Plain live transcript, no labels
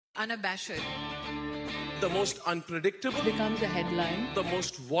unabashed, the most unpredictable, becomes a headline, the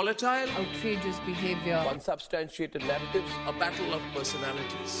most volatile, outrageous behavior, unsubstantiated narratives, a battle of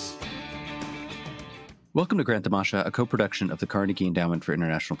personalities. Welcome to Grant Tamasha, a co-production of the Carnegie Endowment for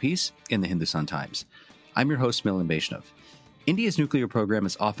International Peace and the Hindustan Times. I'm your host, Milind Vaishnav. India's nuclear program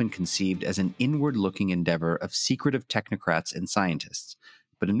is often conceived as an inward-looking endeavor of secretive technocrats and scientists.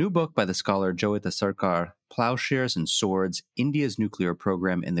 But a new book by the scholar Joyita Sarkar, Plowshares and Swords, India's Nuclear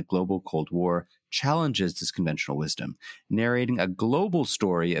Program in the Global Cold War, challenges this conventional wisdom, narrating a global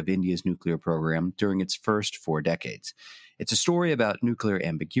story of India's nuclear program during its first 4 decades. It's a story about nuclear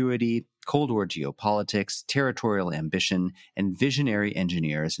ambiguity, Cold War geopolitics, territorial ambition, and visionary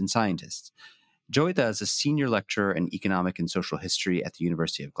engineers and scientists. Joyita is a senior lecturer in economic and social history at the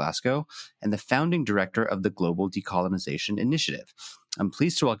University of Glasgow and the founding director of the Global Decolonization Initiative. I'm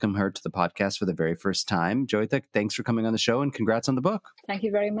pleased to welcome her to the podcast for the very first time. Joyita, thanks for coming on the show and congrats on the book. Thank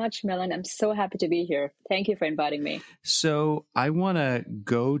you very much, Milind. I'm so happy to be here. Thank you for inviting me. So I want to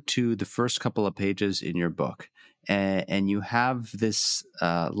go to the first couple of pages in your book. And you have this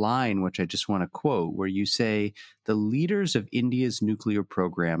line, which I just want to quote, where you say, the leaders of India's nuclear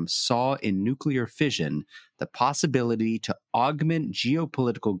program saw in nuclear fission the possibility to augment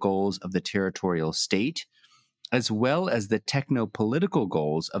geopolitical goals of the territorial state, as well as the techno-political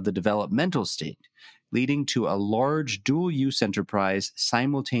goals of the developmental state, leading to a large dual-use enterprise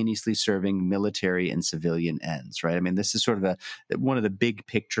simultaneously serving military and civilian ends, right? I mean, this is sort of one of the big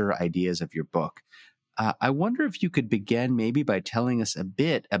picture ideas of your book. I wonder if you could begin maybe by telling us a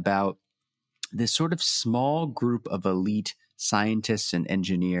bit about this sort of small group of elite scientists and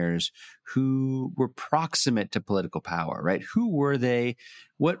engineers who were proximate to political power, right? Who were they?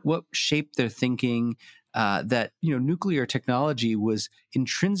 What shaped their thinking? That nuclear technology was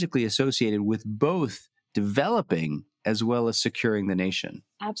intrinsically associated with both developing as well as securing the nation.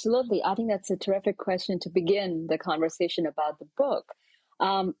 Absolutely. I think that's a terrific question to begin the conversation about the book.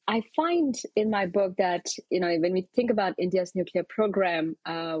 I find in my book that, when we think about India's nuclear program,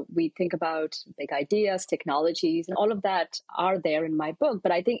 we think about big ideas, technologies, and all of that are there in my book.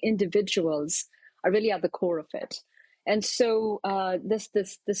 But I think individuals are really at the core of it. And so this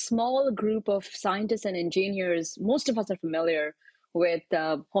small group of scientists and engineers, most of us are familiar with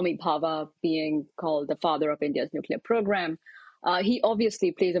Homi Bhabha being called the father of India's nuclear program. He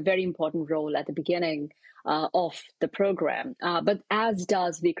obviously plays a very important role at the beginning of the program, but as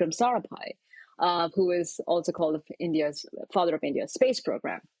does Vikram Sarabhai, who is also called India's father of India's space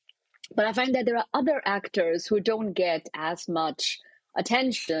program. But I find that there are other actors who don't get as much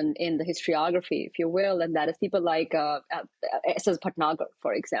attention in the historiography, if you will, and that is people like S.S. Bhatnagar,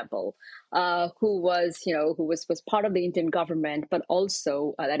 for example, who was part of the Indian government, but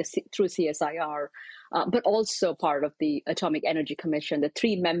also that is through CSIR, but also part of the Atomic Energy Commission, the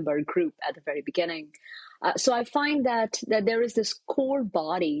 3-member group at the very beginning. So I find that there is this core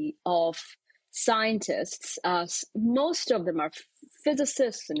body of scientists. Most of them are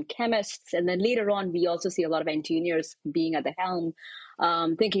physicists and chemists, and then later on we also see a lot of engineers being at the helm,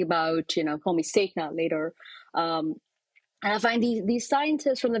 thinking about Homi Setna later. And I find these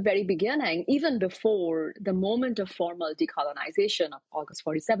scientists from the very beginning, even before the moment of formal decolonization of August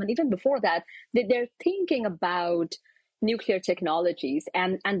 47, even before that, they're thinking about nuclear technologies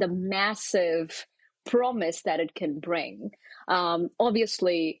and the massive promise that it can bring.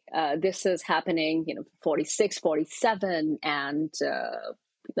 Obviously, this is happening, 46, 47, and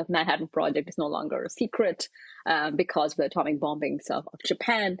the Manhattan Project is no longer a secret because of the atomic bombings of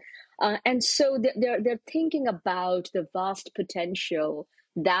Japan. And so they're thinking about the vast potential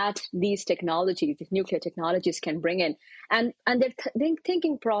that these technologies, these nuclear technologies, can bring in. And their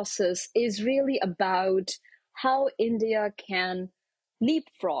thinking process is really about how India can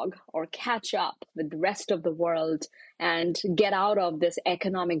leapfrog or catch up with the rest of the world and get out of this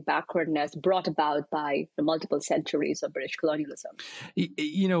economic backwardness brought about by the multiple centuries of British colonialism.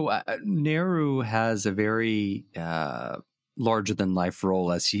 Nehru has a very larger than life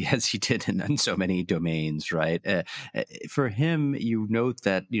role as he did in so many domains, right? For him, you note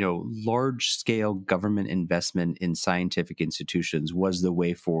that, large scale government investment in scientific institutions was the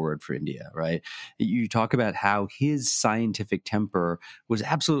way forward for India, right? You talk about how his scientific temper was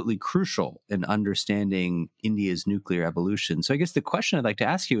absolutely crucial in understanding India's nuclear evolution. So I guess the question I'd like to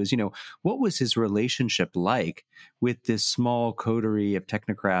ask you is, what was his relationship like with this small coterie of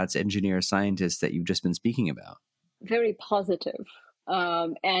technocrats, engineers, scientists that you've just been speaking about? Very positive.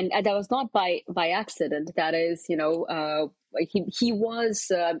 And that was not by accident. That is, he was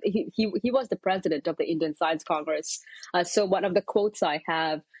the president of the Indian Science Congress. So one of the quotes I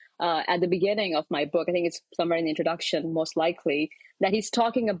have at the beginning of my book. I think it's somewhere in the introduction, most likely, that he's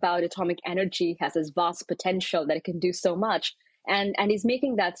talking about atomic energy has this vast potential that it can do so much. And he's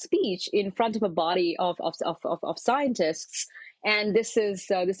making that speech in front of a body of scientists. And this is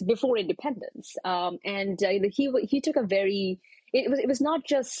before independence. He took a very, it was not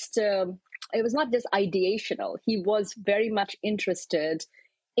just ideational. He was very much interested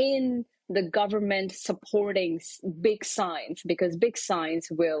in the government supporting big science, because big science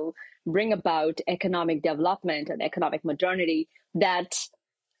will bring about economic development and economic modernity that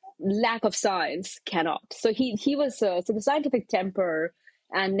lack of science cannot. So he was so the scientific temper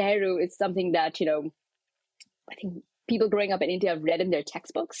and Nehru is something that I think people growing up in India have read in their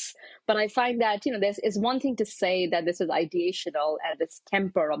textbooks. But I find that there's is one thing to say that this is ideational and this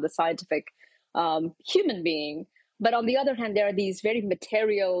temper of the scientific human being, but on the other hand, there are these very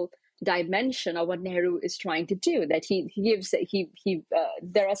material dimension of what Nehru is trying to do. That he gives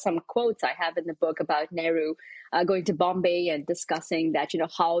there are some quotes I have in the book about Nehru going to Bombay and discussing that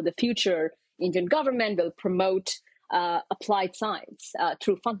how the future Indian government will promote applied science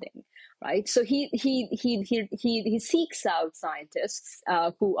through funding, right? So he seeks out scientists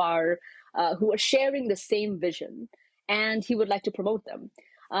who are sharing the same vision, and he would like to promote them.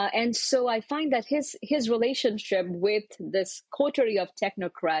 And so I find that his relationship with this coterie of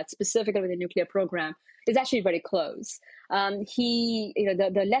technocrats, specifically with the nuclear program, is actually very close.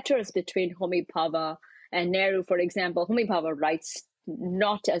 The letters between Homi Bhabha and Nehru, for example, Homi Bhabha writes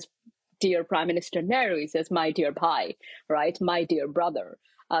not as "Dear Prime Minister Nehru," he says "My dear Bhai," right? "My dear brother."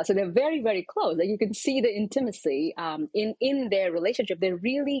 So they're very, very close. Like you can see the intimacy in their relationship. They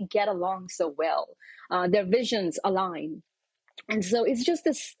really get along so well. Their visions align. And so it's just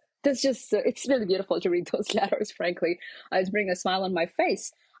it's really beautiful to read those letters, frankly. It's bringing a smile on my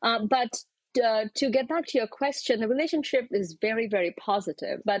face. But to get back to your question, the relationship is very, very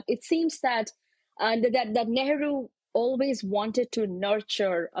positive. But it seems that that Nehru always wanted to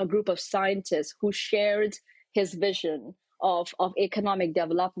nurture a group of scientists who shared his vision of economic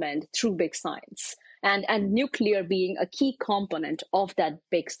development through big science. And nuclear being a key component of that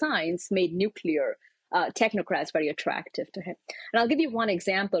big science made nuclear technocrats very attractive to him. And I'll give you one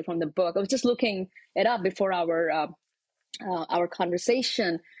example from the book. I was just looking it up before our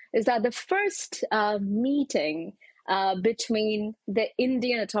conversation. Is that the first meeting between the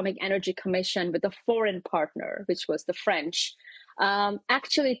Indian Atomic Energy Commission with a foreign partner, which was the French,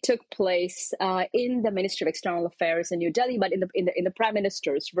 actually took place in the Ministry of External Affairs in New Delhi, but in the Prime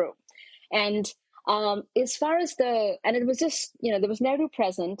Minister's room. And as far as and it was just, there was Nehru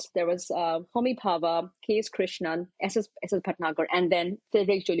present, there was Homi Bhabha, K.S. Krishnan, S.S. Bhatnagar, and then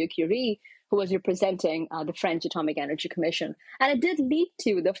Frédéric Joliot-Curie, who was representing the French Atomic Energy Commission. And it did lead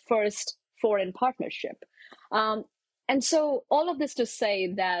to the first foreign partnership. And so all of this to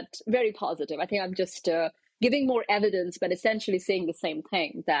say that very positive. I think I'm just giving more evidence, but essentially saying the same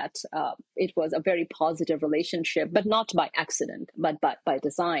thing, that it was a very positive relationship, but not by accident, but by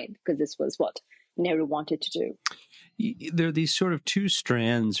design, because this was what Nehru wanted to do. There are these sort of two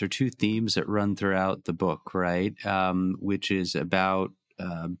strands or two themes that run throughout the book, right? Which is about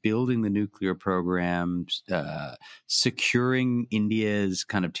building the nuclear program, securing India's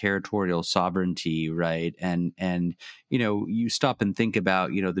kind of territorial sovereignty, right? And you stop and think about,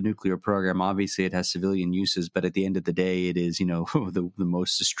 the nuclear program. Obviously, it has civilian uses, but at the end of the day, it is, the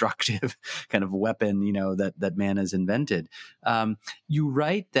most destructive kind of weapon, that man has invented. You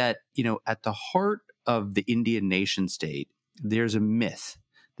write that, at the heart of the Indian nation state, there's a myth.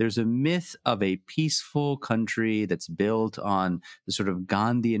 There's a myth of a peaceful country that's built on the sort of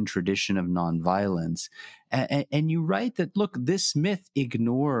Gandhian tradition of nonviolence. And you write that, look, this myth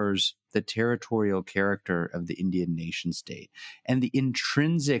ignores the territorial character of the Indian nation state and the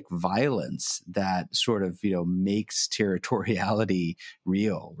intrinsic violence that sort of, makes territoriality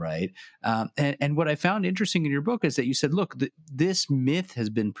real, right? And what I found interesting in your book is that you said, look, this myth has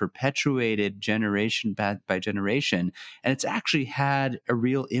been perpetuated generation by generation, and it's actually had a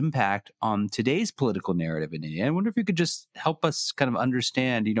real impact on today's political narrative in India. I wonder if you could just help us kind of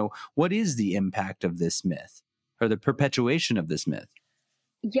understand, what is the impact of this myth or the perpetuation of this myth?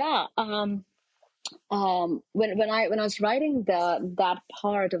 Yeah. When I was writing that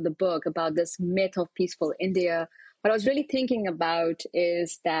part of the book about this myth of peaceful India, what I was really thinking about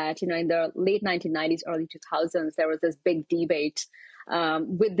is that, in the late 1990s, early 2000s, there was this big debate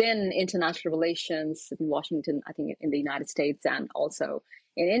within international relations in Washington, I think in the United States and also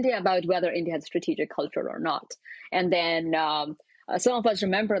in India, about whether India had strategic culture or not. And then some of us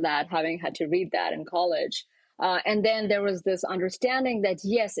remember that, having had to read that in college. And then there was this understanding that,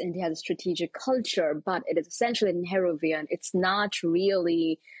 yes, India has a strategic culture, but it is essentially Nehruvian. It's not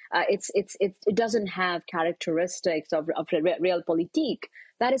really, it doesn't have characteristics of realpolitik.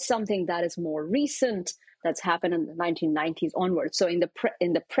 That is something that is more recent, that's happened in the 1990s onwards. So in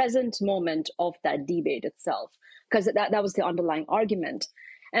the present moment of that debate itself, because that was the underlying argument.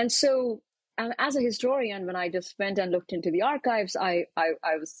 And so as a historian, when I just went and looked into the archives, I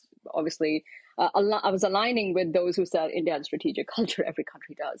was obviously I was aligning with those who said India has strategic culture. Every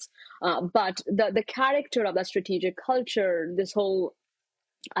country does, but the character of that strategic culture, this whole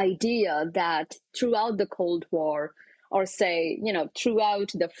idea that throughout the Cold War, or say,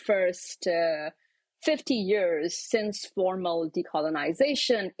 throughout the first 50 years since formal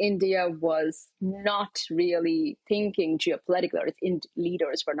decolonization, India was not really thinking geopolitically, or its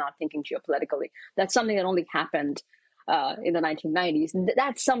leaders were not thinking geopolitically. That's something that only happened in the 1990s.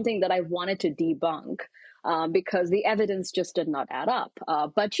 That's something that I wanted to debunk because the evidence just did not add up.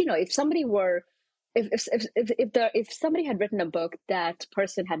 But if somebody were if somebody had written a book, that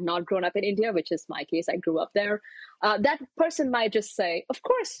person had not grown up in India, which is my case, I grew up there, that person might just say, of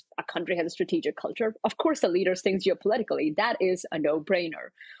course, a country has a strategic culture. Of course, the leaders think geopolitically. That is a no-brainer.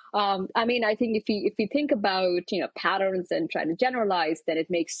 I think if we think about patterns and try to generalize, then it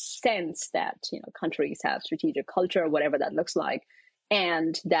makes sense that countries have strategic culture, whatever that looks like,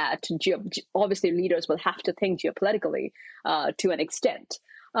 and that obviously leaders will have to think geopolitically to an extent.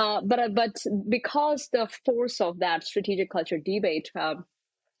 But because the force of that strategic culture debate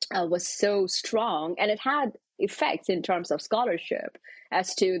was so strong, and it had effects in terms of scholarship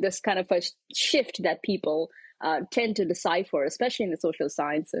as to this kind of a shift that people tend to decipher, especially in the social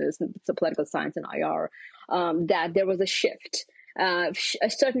sciences, the political science and IR, that there was a shift. A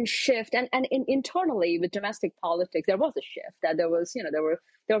certain shift, and internally with domestic politics, there was a shift. That there was,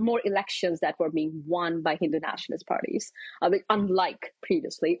 there were more elections that were being won by Hindu nationalist parties, unlike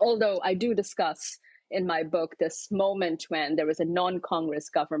previously. Although I do discuss in my book this moment when there was a non-Congress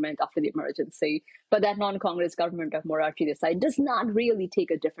government after the emergency, but that non-Congress government of Morarji Desai does not really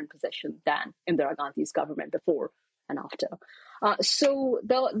take a different position than Indira Gandhi's government before and after. So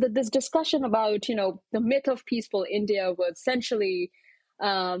this discussion about the myth of peaceful India was essentially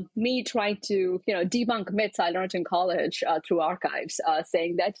me trying to debunk myths I learned in college through archives,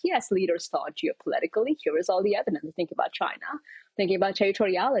 saying that yes, leaders thought geopolitically. Here is all the evidence. Think about China, thinking about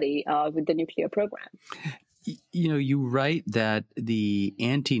territoriality with the nuclear program. You write that the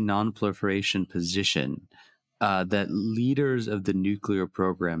anti-nonproliferation position that leaders of the nuclear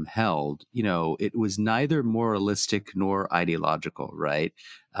program held, it was neither moralistic nor ideological, right?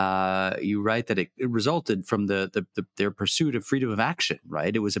 You write that it resulted from their pursuit of freedom of action,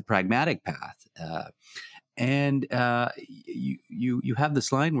 right? It was a pragmatic path. And you have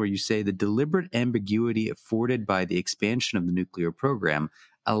this line where you say the deliberate ambiguity afforded by the expansion of the nuclear program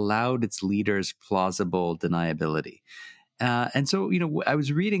allowed its leaders plausible deniability. And so, I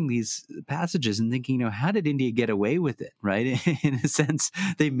was reading these passages and thinking, how did India get away with it, right? In a sense,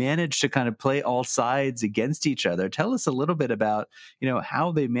 they managed to kind of play all sides against each other. Tell us a little bit about,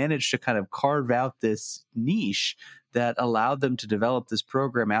 how they managed to kind of carve out this niche that allowed them to develop this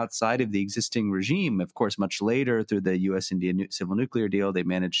program outside of the existing regime. Of course, much later through the U.S.-India civil nuclear deal, they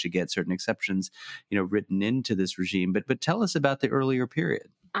managed to get certain exceptions, written into this regime. But tell us about the earlier period.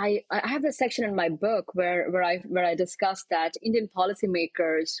 I have a section in my book where I discuss that Indian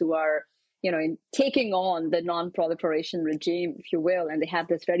policymakers who are taking on the non-proliferation regime, if you will, and they have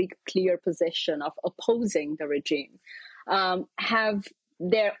this very clear position of opposing the regime, have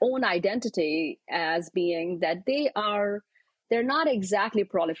their own identity as being that they're not exactly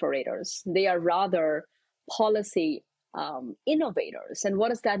proliferators. They are rather policy innovators. And what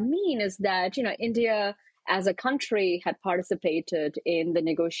does that mean is that India as a country had participated in the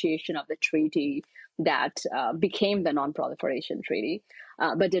negotiation of the treaty that became the non-proliferation treaty,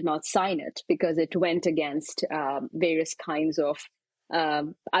 but did not sign it because it went against various kinds of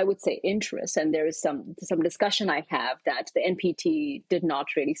I would say interests. And there is some discussion I have that the NPT did not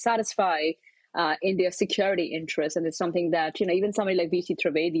really satisfy India's security interests. And it's something that, even somebody like V.C.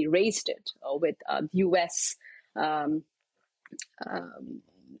 Trivedi raised it with U.S.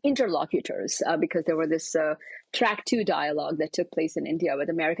 Interlocutors because there were this track 2 dialogue that took place in India with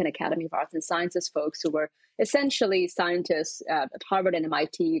American Academy of Arts and Sciences folks who were essentially scientists at Harvard and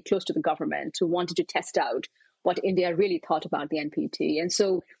MIT close to the government who wanted to test out what India really thought about the NPT. And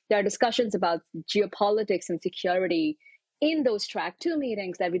so there are discussions about geopolitics and security in those track 2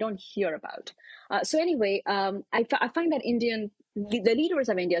 meetings that we don't hear about. So anyway, I find that the leaders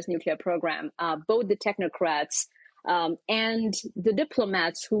of India's nuclear program, both the technocrats And the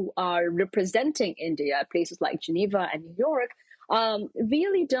diplomats who are representing India at places like Geneva and New York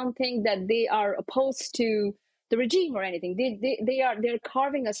really don't think that they are opposed to the regime or anything. They're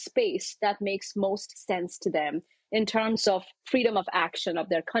carving a space that makes most sense to them in terms of freedom of action of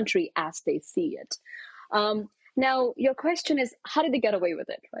their country as they see it. Now, your question is, how did they get away with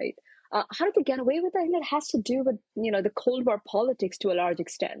it, right? How did they get away with it? And it has to do with, the Cold War politics to a large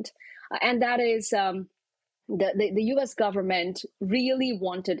extent. And that is the US government really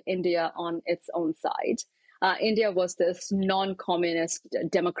wanted India on its own side. India was this non-communist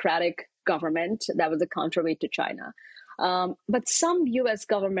democratic government that was a counterweight to China. But some US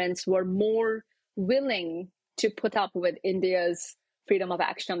governments were more willing to put up with India's freedom of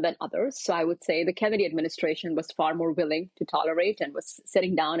action than others. So I would say the Kennedy administration was far more willing to tolerate and was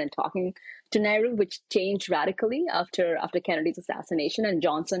sitting down and talking to Nehru, which changed radically after Kennedy's assassination, and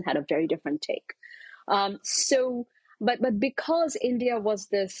Johnson had a very different take. But because India was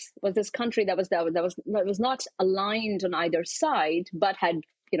this country that was not aligned on either side, but had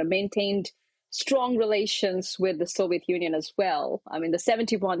maintained strong relations with the Soviet Union as well. I mean, prior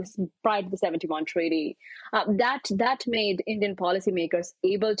to the 71 treaty, that made Indian policymakers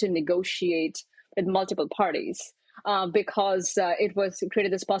able to negotiate with multiple parties because it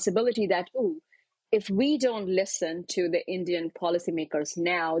created this possibility that, if we don't listen to the Indian policymakers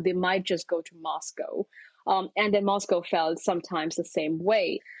now, they might just go to Moscow. And then Moscow felt sometimes the same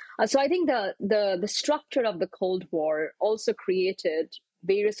way. So I think the structure of the Cold War also created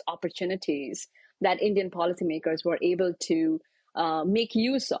various opportunities that Indian policymakers were able to make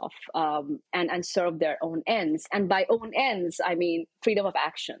use of and serve their own ends. And by own ends, I mean freedom of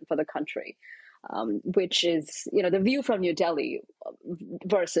action for the country. Which is, the view from New Delhi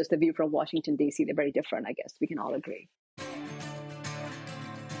versus the view from Washington, D.C. They're very different, I guess we can all agree.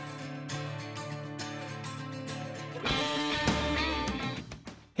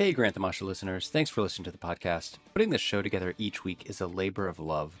 Hey, Grant the Masha listeners. Thanks for listening to the podcast. Putting this show together each week is a labor of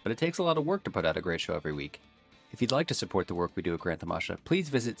love, but it takes a lot of work to put out a great show every week. If you'd like to support the work we do at Grant the Masha, please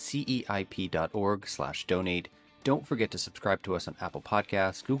visit ceip.org/donate. Don't forget to subscribe to us on Apple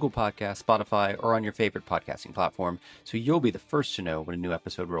Podcasts, Google Podcasts, Spotify, or on your favorite podcasting platform, so you'll be the first to know when a new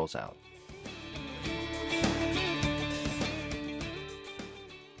episode rolls out.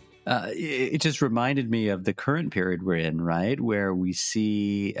 It just reminded me of the current period we're in, right? Where we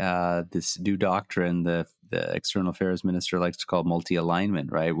see this new doctrine, the external affairs minister likes to call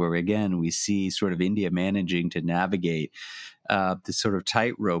multi-alignment, right? Where again, we see sort of India managing to navigate this sort of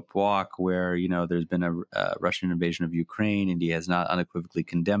tightrope walk where, there's been a Russian invasion of Ukraine. India has not unequivocally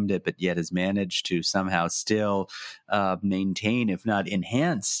condemned it, but yet has managed to somehow still maintain, if not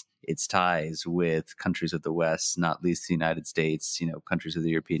enhance, its ties with countries of the West, not least the United States, countries of the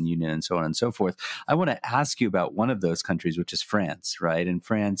European Union, and so on and so forth. I want to ask you about one of those countries, which is France, right? And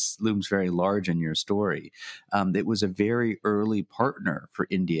France looms very large in your story. It was a very early partner for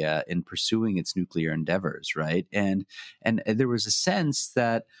India in pursuing its nuclear endeavors, right? And there was a sense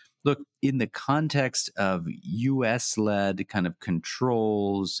that, look, in the context of U.S.-led kind of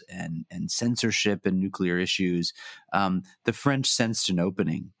controls and censorship and nuclear issues, the French sensed an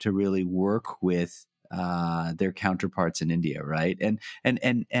opening to really work with their counterparts in India, right? And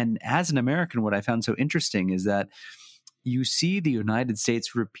as an American, what I found so interesting is that you see the United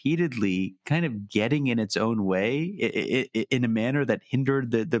States repeatedly kind of getting in its own way in a manner that hindered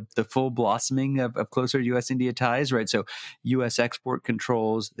the full blossoming of closer U.S.-India ties, right? So U.S. export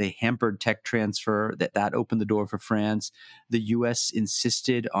controls, they hampered tech transfer, that opened the door for France. The U.S.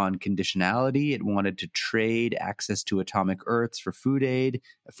 insisted on conditionality. It wanted to trade access to atomic earths for food aid,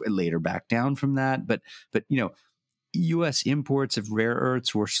 later backed down from that. But U.S. imports of rare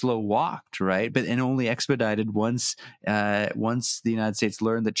earths were slow walked, right? And only expedited once the United States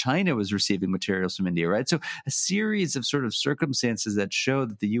learned that China was receiving materials from India, right? So a series of sort of circumstances that show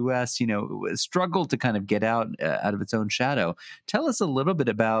that the U.S., struggled to kind of get out of its own shadow. Tell us a little bit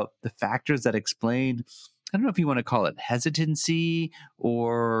about the factors that explain, I don't know if you want to call it hesitancy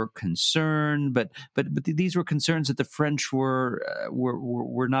or concern, but these were concerns that the French were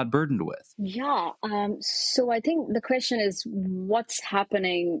not burdened with. Yeah. So I think the question is, what was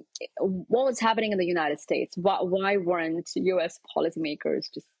happening in the United States? Why weren't U.S.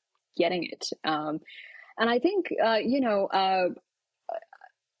 policymakers just getting it? And I think, there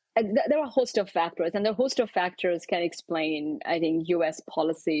are a host of factors, and the host of factors can explain, I think, U.S.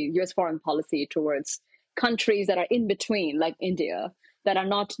 foreign policy towards countries that are in between, like India, that are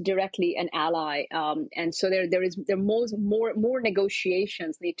not directly an ally, and so there more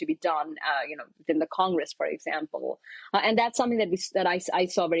negotiations need to be done, within the Congress, for example, and that's something that I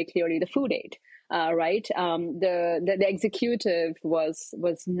saw very clearly. The food aid, right? The executive was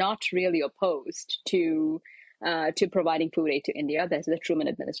not really opposed to providing food aid to India. That's the Truman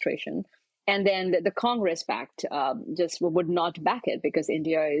administration. And then the Congress backed just would not back it because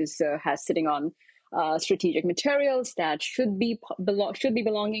India has sitting on strategic materials that should be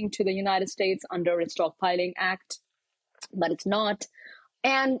belonging to the United States under its Stockpiling Act, but it's not.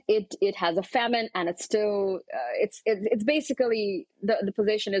 And it has a famine, and it's still it's basically the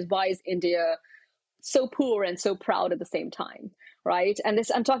position is, why is India so poor and so proud at the same time, right? And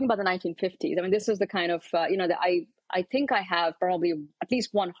this, I'm talking about the 1950s. I mean, this is the kind of that I think I have probably at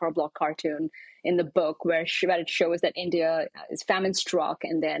least one Herblock cartoon in the book where it shows that India is famine struck,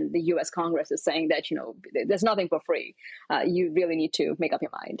 and then the U.S. Congress is saying that there's nothing for free. You really need to make up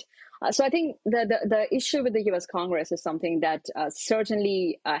your mind. So I think the issue with the U.S. Congress is something that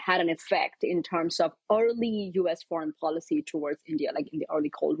certainly had an effect in terms of early U.S. foreign policy towards India, like in the early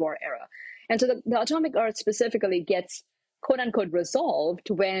Cold War era. And so the Atomic Earth specifically gets quote unquote resolved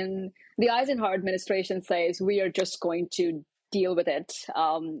when the Eisenhower administration says we are just going to deal with it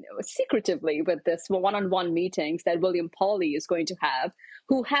secretively with this one-on-one meetings that William Pauly is going to have,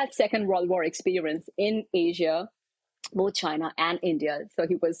 who had Second World War experience in Asia, both China and India. So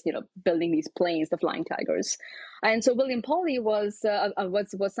he was, building these planes, the Flying Tigers. And so William Pauly was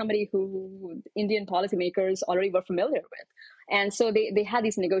somebody who Indian policymakers already were familiar with. And so they had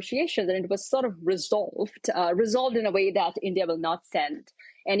these negotiations, and it was sort of resolved in a way that India will not send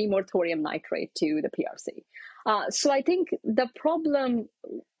any more thorium nitrate to the PRC. So I think the problem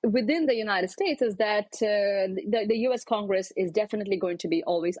within the United States is that the U.S. Congress is definitely going to be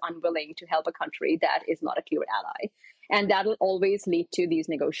always unwilling to help a country that is not a clear ally. And that will always lead to these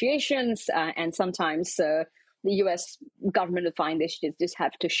negotiations. And sometimes the U.S. government will find they just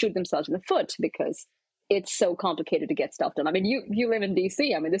have to shoot themselves in the foot because it's so complicated to get stuff done. I mean, you live in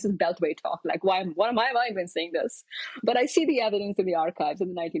D.C. I mean, this is Beltway talk. Like, what am I even saying this? But I see the evidence in the archives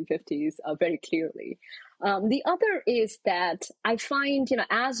in the 1950s very clearly. The other is that I find,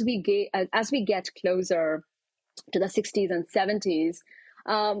 as we get closer to the 60s and 70s,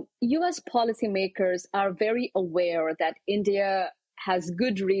 U.S. policymakers are very aware that India has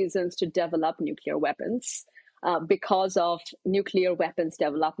good reasons to develop nuclear weapons because of nuclear weapons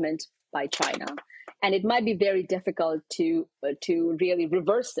development by China. And it might be very difficult to really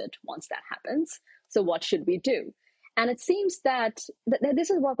reverse it once that happens. So what should we do? And it seems that this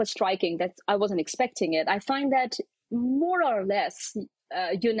is what was striking, that I wasn't expecting it. I find that more or less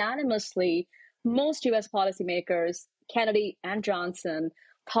unanimously, most U.S. policymakers, Kennedy and Johnson,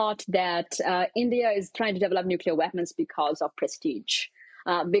 thought that India is trying to develop nuclear weapons because of prestige.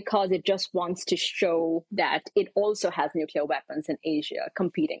 Because it just wants to show that it also has nuclear weapons in Asia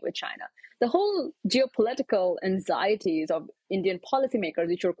competing with China. The whole geopolitical anxieties of Indian policymakers,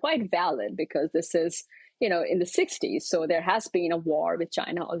 which are quite valid because this is, in the 60s, so there has been a war with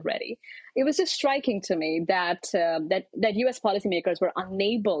China already. It was just striking to me that U.S. policymakers were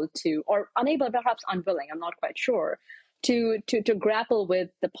unable, perhaps unwilling, I'm not quite sure, to grapple with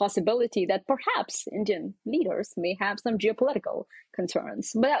the possibility that perhaps Indian leaders may have some geopolitical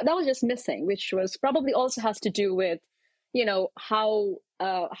concerns. But that was just missing, which was probably also has to do with, how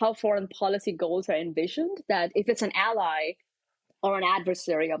foreign policy goals are envisioned, that if it's an ally or an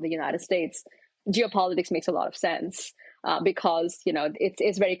adversary of the United States, geopolitics makes a lot of sense because,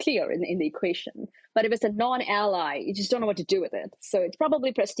 it's very clear in the equation. But if it's a non-ally, you just don't know what to do with it. So it's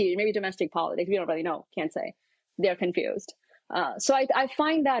probably prestige, maybe domestic politics. We don't really know, can't say. They're confused. So I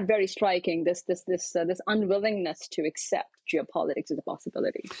find that very striking, this unwillingness to accept geopolitics as a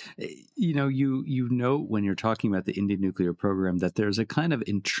possibility. You note when you're talking about the Indian nuclear program that there's a kind of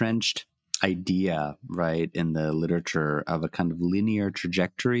entrenched idea, right, in the literature of a kind of linear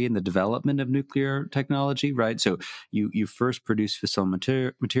trajectory in the development of nuclear technology, right? So you first produce fissile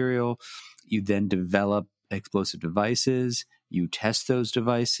material, you then develop explosive devices, you test those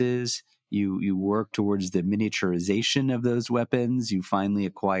devices, you work towards the miniaturization of those weapons. You finally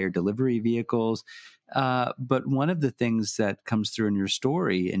acquire delivery vehicles. But one of the things that comes through in your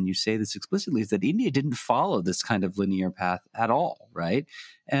story, and you say this explicitly, is that India didn't follow this kind of linear path at all, right?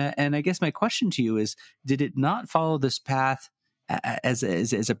 And I guess my question to you is, did it not follow this path as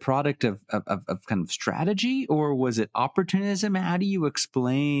a product of kind of strategy, or was it opportunism? How do you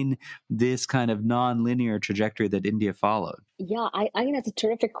explain this kind of non-linear trajectory that India followed? Yeah, I think that's a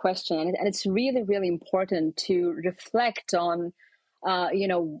terrific question. And it's really, really important to reflect on,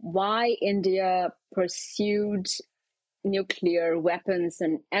 why India pursued nuclear weapons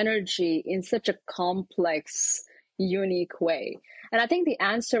and energy in such a complex, unique way. And I think the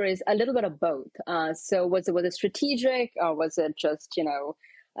answer is a little bit of both. So was it strategic, or was it just,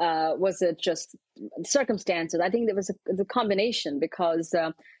 Was it just circumstances? I think there was the combination because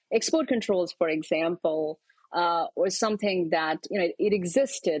export controls, for example, was something that it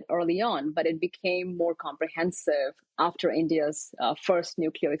existed early on, but it became more comprehensive after India's first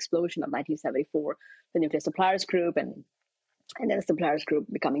nuclear explosion of 1974, the Nuclear Suppliers Group, and then the suppliers group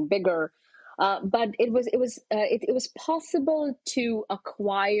becoming bigger. But it was possible to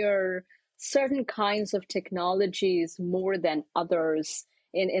acquire certain kinds of technologies more than others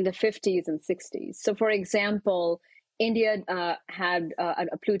in the 50s and 60s. So, for example, India had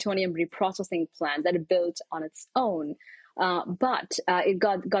a plutonium reprocessing plant that it built on its own. But it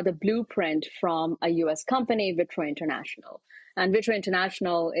got a blueprint from a U.S. company, Vitro International. And Vitro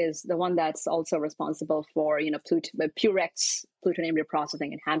International is the one that's also responsible for, Purex plutonium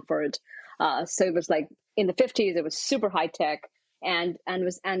reprocessing in Hanford. So it was like in the 50s, it was super high tech, and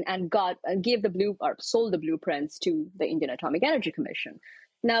gave sold the blueprints to the Indian Atomic Energy Commission.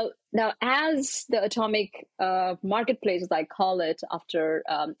 Now, as the atomic marketplace, as I call it, after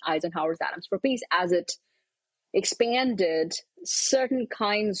Eisenhower's Atoms for Peace, as it expanded, certain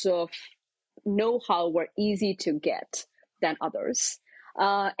kinds of know-how were easy to get than others.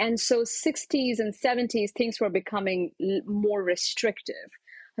 And so 60s and 70s, things were becoming more restrictive.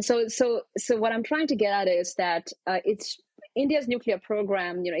 So what I'm trying to get at is that it's India's nuclear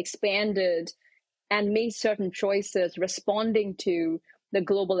program, expanded and made certain choices responding to the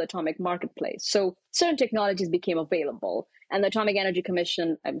global atomic marketplace. So certain technologies became available. And the Atomic Energy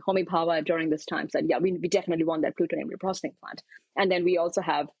Commission and Homi Bhabha during this time said, yeah, we definitely want that plutonium reprocessing plant. And then we also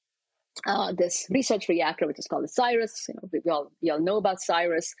have this research reactor, which is called the CIRUS. We all know about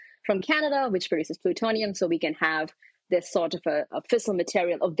CIRUS from Canada, which produces plutonium. So we can have this sort of a fissile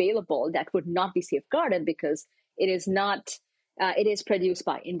material available that would not be safeguarded because it is not. It is produced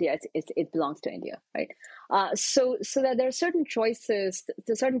by India. It belongs to India, right? So that there are certain choices,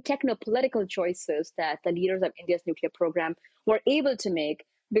 certain techno-political choices that the leaders of India's nuclear program were able to make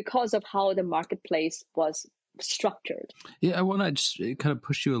because of how the marketplace was structured. Yeah, I want to just kind of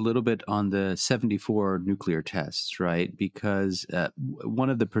push you a little bit on the 74 nuclear tests, right? Because one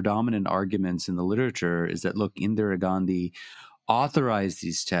of the predominant arguments in the literature is that, look, Indira Gandhi authorized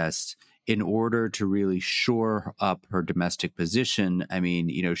these tests in order to really shore up her domestic position. I mean,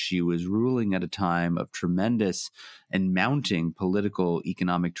 she was ruling at a time of tremendous and mounting political,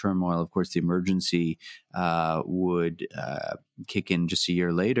 economic turmoil. Of course, the emergency would kick in just a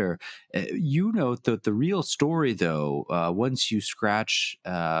year later. You note that the real story, though, once you scratch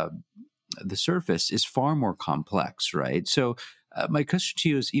the surface, is far more complex, right? So my question to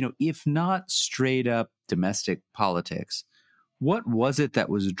you is, if not straight up domestic politics, what was it that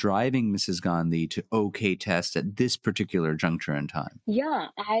was driving Mrs. Gandhi to okay test at this particular juncture in time? Yeah,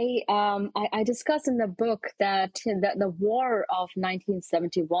 I discuss in the book that the war of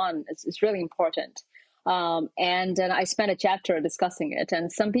 1971 is really important. And I spent a chapter discussing it.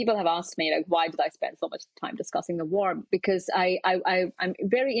 And some people have asked me, like, why did I spend so much time discussing the war? Because I'm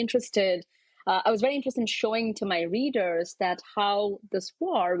very interested. I was very interested in showing to my readers that how this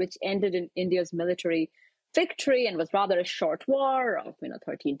war, which ended in India's military victory and was rather a short war of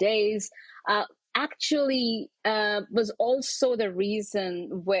 13 days, actually was also the reason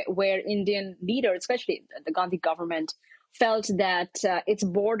where Indian leaders, especially the Gandhi government, felt that its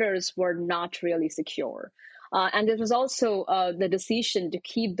borders were not really secure. And it was also the decision to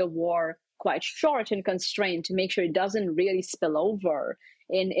keep the war quite short and constrained to make sure it doesn't really spill over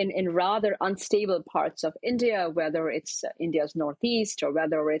in rather unstable parts of India, whether it's India's northeast or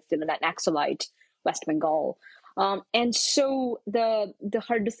whether it's in an Naxalite West Bengal. And so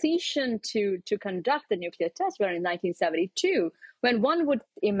her decision to conduct the nuclear tests were in 1972, when one would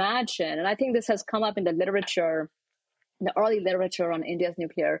imagine, and I think this has come up in the literature, the early literature on India's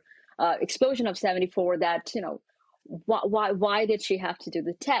nuclear explosion of 74, that, why did she have to do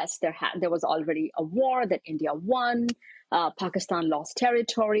the test? There was already a war that India won. Pakistan lost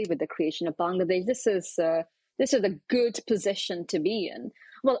territory with the creation of Bangladesh. This is a good position to be in.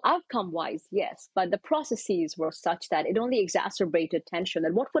 Well, outcome-wise, yes, but the processes were such that it only exacerbated tension.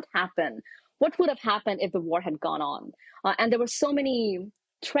 And what would happen? What would have happened if the war had gone on? And there were so many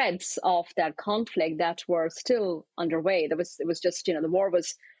threads of that conflict that were still underway. It was just, the war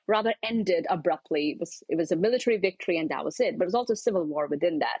was rather ended abruptly. It was a military victory, and that was it. But it was also civil war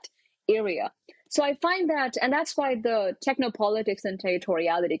within that area. So I find that, and that's why the technopolitics and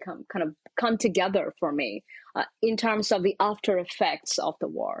territoriality come together for me in terms of the after effects of the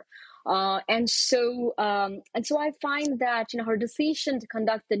war. And so I find that her decision to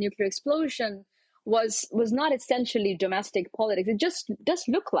conduct the nuclear explosion was not essentially domestic politics. It just does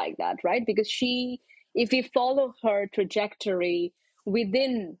look like that, right? Because if we follow her trajectory,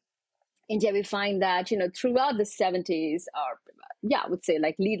 within India, we find that, throughout the 70s, or I would say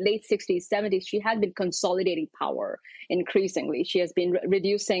like late 60s, 70s, she had been consolidating power increasingly. She has been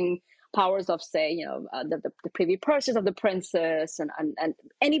reducing powers of, say, the privy purses of the princess, and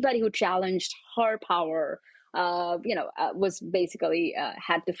anybody who challenged her power, was basically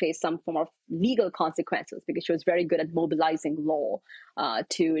had to face some form of legal consequences, because she was very good at mobilizing law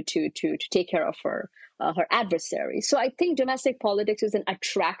to take care of her adversary. So I think domestic politics is an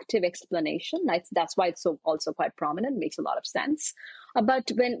attractive explanation. That's why it's so also quite prominent. Makes a lot of sense.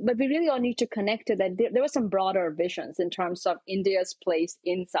 But we really all need to connect to that. There were some broader visions in terms of India's place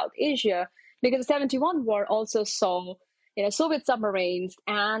in South Asia, because the 71 war also saw Soviet submarines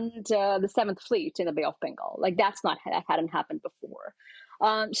and the Seventh Fleet in the Bay of Bengal. Like that hadn't happened before.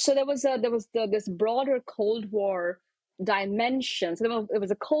 So there was this broader Cold War dimension. So it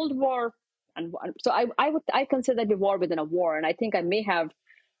was a Cold War, and so I consider that a war within a war, and I think I may have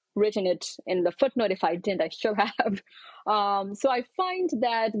written it in the footnote. If I didn't, I should have. So I find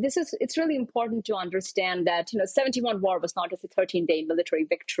that it's really important to understand that 71 war was not just a 13-day military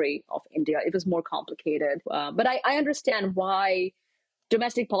victory of India. It was more complicated. But I understand why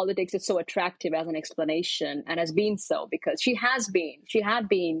domestic politics is so attractive as an explanation, and has been so, because she had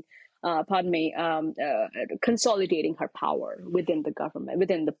been consolidating her power within the government,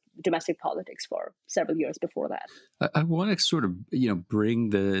 within the domestic politics for several years before that. I want to sort of, bring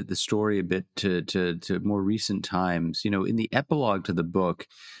the story a bit to more recent times. In the epilogue to the book,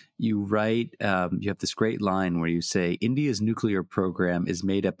 you write, you have this great line where you say, India's nuclear program is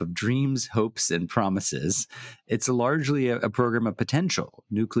made up of dreams, hopes, and promises. It's largely a program of potential.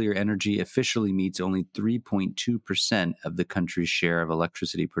 Nuclear energy officially meets only 3.2% of the country's share of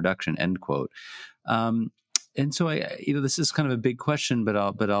electricity production, end quote. And so this is kind of a big question, but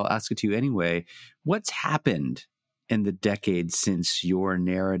I'll ask it to you anyway. What's happened in the decades since your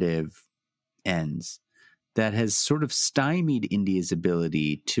narrative ends that has sort of stymied India's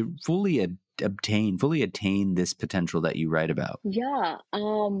ability to fully attain this potential that you write about? Yeah.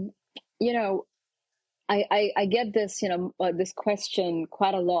 I get this, this question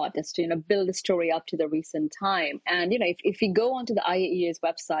quite a lot, as to, build the story up to the recent time. And, if you go onto the IAEA's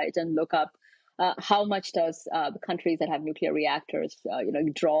website and look up how much does the countries that have nuclear reactors,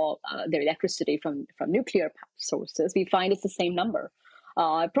 draw their electricity from nuclear sources, we find it's the same number.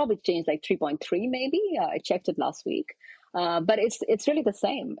 It probably changed like 3.3 maybe. I checked it last week. But it's really the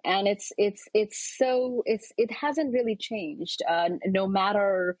same, and it hasn't really changed, no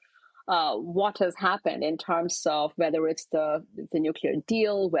matter what has happened in terms of whether it's the nuclear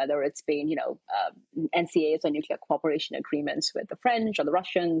deal, whether it's been NCAs or nuclear cooperation agreements with the French or the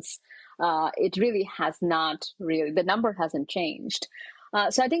Russians. It really has not really, the number hasn't changed.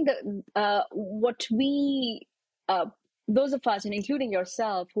 So I think that what we those of us, and including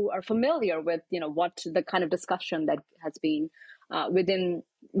yourself, who are familiar with what the kind of discussion that has been within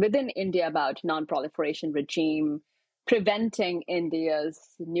India about non-proliferation regime preventing India's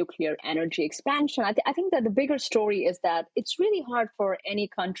nuclear energy expansion, I think that the bigger story is that it's really hard for any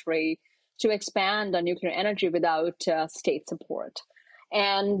country to expand on nuclear energy without state support.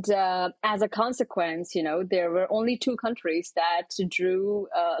 And as a consequence, there were only two countries that drew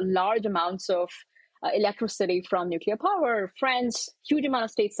large amounts of electricity from nuclear power: France, huge amount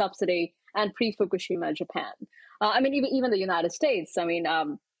of state subsidy, and pre-Fukushima Japan. Even the United States.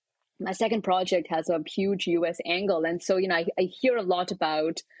 My second project has a huge U.S. angle, and so I hear a lot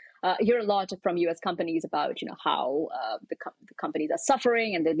from U.S. companies about how the companies are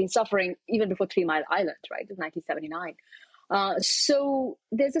suffering, and they've been suffering even before 3 Mile Island, right? It was 1979. So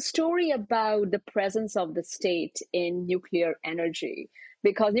there's a story about the presence of the state in nuclear energy,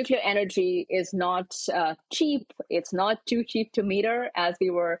 because nuclear energy is not cheap. It's not too cheap to meter, as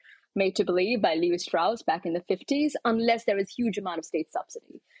we were made to believe by Lewis Strauss back in the 50s, unless there is huge amount of state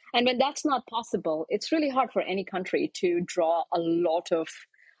subsidy. And when that's not possible, it's really hard for any country to draw a lot of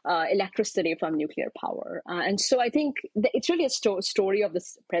electricity from nuclear power. And so I think it's really a story of the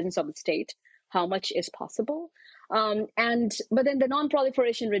presence of the state, how much is possible. But then the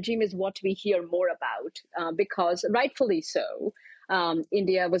non-proliferation regime is what we hear more about, because rightfully so,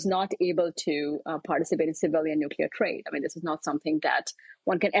 India was not able to participate in civilian nuclear trade. This is not something that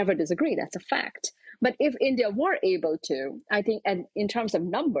one can ever disagree. That's a fact. But if India were able to, I think, and in terms of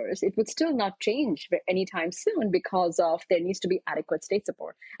numbers, it would still not change anytime soon, because of there needs to be adequate state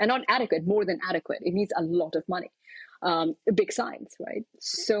support. And not adequate, more than adequate. It needs a lot of money. Big signs, right?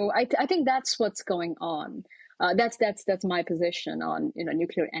 So I think that's what's going on. That's my position on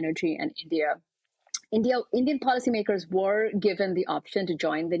nuclear energy and India. Indian policymakers were given the option to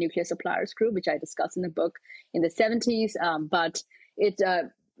join the nuclear suppliers group, which I discuss in the book, in the 70s. But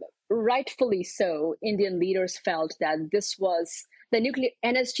rightfully so, Indian leaders felt that this was the nuclear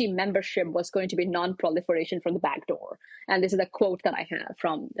NSG membership was going to be non-proliferation from the back door. And this is a quote that I have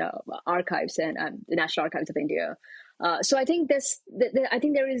from the archives and the National Archives of India. So I think I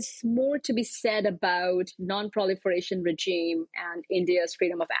think there is more to be said about non-proliferation regime and India's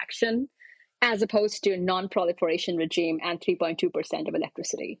freedom of action, as opposed to non-proliferation regime and 3.2% of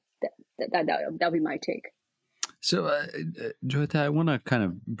electricity. That be my take. So, Joyita, I want to kind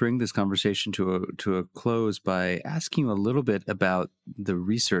of bring this conversation to a close by asking you a little bit about the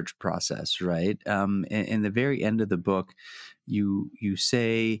research process, right? In the very end of the book, you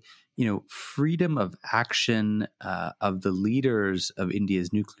say, freedom of action of the leaders of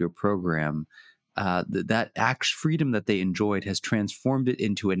India's nuclear program. Freedom that they enjoyed has transformed it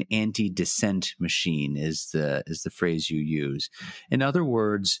into an anti-dissent machine, is the phrase you use. In other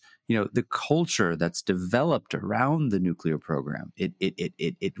words, the culture that's developed around the nuclear program,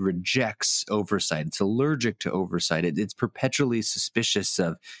 it rejects oversight. It's allergic to oversight. It's perpetually suspicious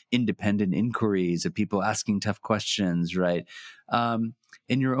of independent inquiries, of people asking tough questions, right?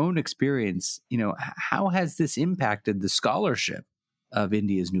 In your own experience, how has this impacted the scholarship of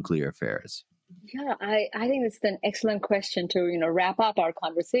India's nuclear affairs? Yeah, I think it's an excellent question to wrap up our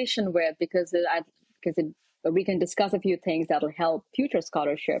conversation with, because we can discuss a few things that will help future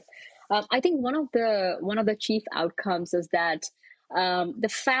scholarship. I think one of the chief outcomes is that the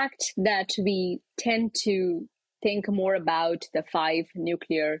fact that we tend to think more about the 5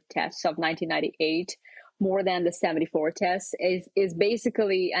 nuclear tests of 1998 more than the 74 tests is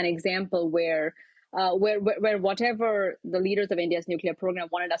basically an example where whatever the leaders of India's nuclear program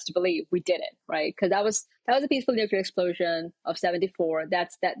wanted us to believe, we did it, right? Because that was a peaceful nuclear explosion of 74.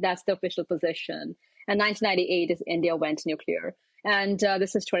 That's the official position. And 1998 is India went nuclear. And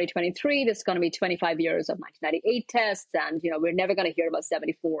this is 2023. This is going to be 25 years of 1998 tests, and we're never going to hear about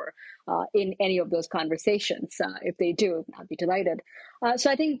 74 in any of those conversations. If they do, I'll be delighted.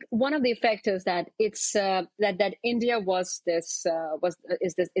 So I think one of the effects is that it's that India is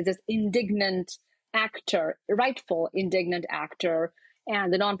this indignant actor, rightful indignant actor,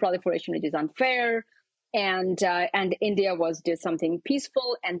 and the non-proliferation is unfair. And India did something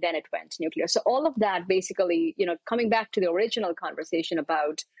peaceful, and then it went nuclear. So all of that basically, coming back to the original conversation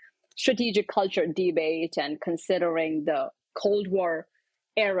about strategic culture debate and considering the Cold War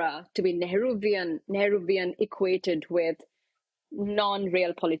era to be Nehruvian equated with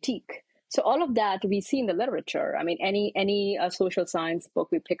non-realpolitik. So all of that we see in the literature. I mean, any social science book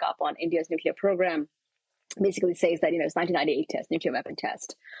we pick up on India's nuclear program basically says that it's 1998 test, nuclear weapon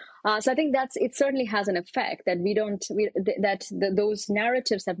test. So I think it certainly has an effect that those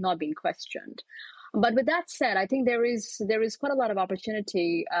narratives have not been questioned. But with that said, I think there is quite a lot of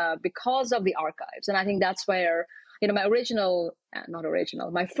opportunity because of the archives, and I think that's where my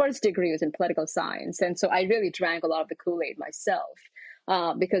first degree was in political science, and so I really drank a lot of the Kool-Aid myself.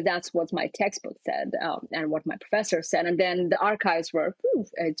 Because that's what my textbook said and what my professor said. And then the archives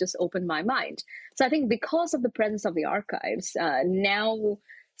it just opened my mind. So I think because of the presence of the archives, now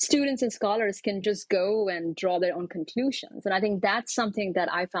students and scholars can just go and draw their own conclusions. And I think that's something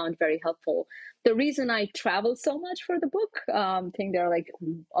that I found very helpful. The reason I traveled so much for the book, I think there are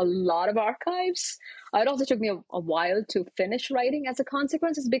a lot of archives. It also took me a while to finish writing as a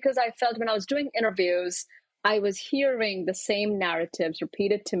consequence, is because I felt when I was doing interviews, I was hearing the same narratives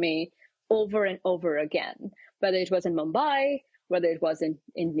repeated to me over and over again. Whether it was in Mumbai, whether it was in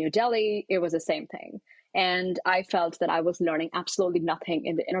New Delhi, it was the same thing. And I felt that I was learning absolutely nothing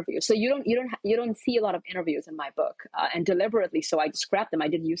in the interview. So you don't see a lot of interviews in my book, and deliberately so I just scrapped them. I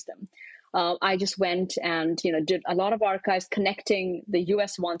didn't use them. I just went and did a lot of archives connecting the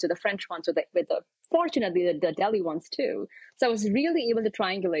U.S. ones to the French ones with the fortunately the Delhi ones too. So I was really able to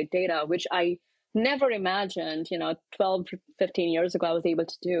triangulate data, which I never imagined, 12, 15 years ago, I was able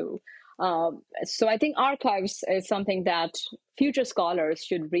to do. So I think archives is something that future scholars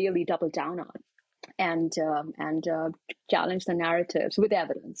should really double down on and challenge the narratives with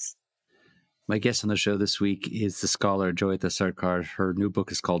evidence. My guest on the show this week is the scholar Joyita Sarkar. Her new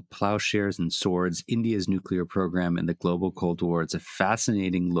book is called Plowshares and Swords, India's Nuclear Program in the Global Cold War. It's a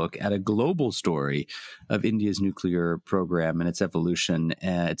fascinating look at a global story of India's nuclear program and its evolution.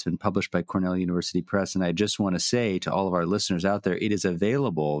 It's been published by Cornell University Press. And I just want to say to all of our listeners out there, it is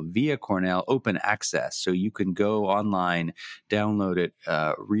available via Cornell open access. So you can go online, download it,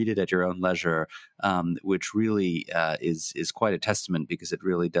 read it at your own leisure, which really is quite a testament, because it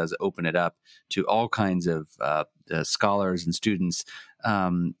really does open it up to all kinds of scholars and students.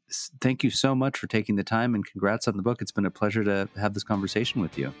 Thank you so much for taking the time, and congrats on the book. It's been a pleasure to have this conversation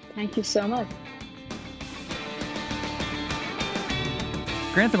with you. Thank you so much.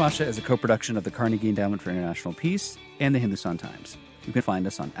 Grant Tamasha is a co-production of the Carnegie Endowment for International Peace and the Hindustan Times. You can find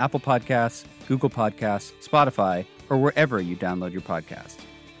us on Apple Podcasts, Google Podcasts, Spotify, or wherever you download your podcasts.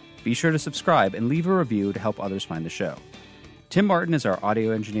 Be sure to subscribe and leave a review to help others find the show. Tim Martin is our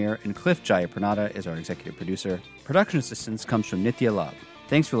audio engineer, and Cliff Jayapranada is our executive producer. Production assistance comes from Nitya Lab.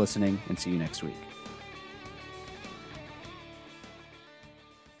 Thanks for listening, and see you next week.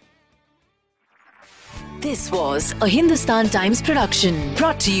 This was a Hindustan Times production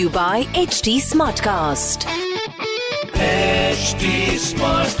brought to you by HT Smartcast. HT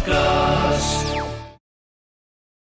Smartcast.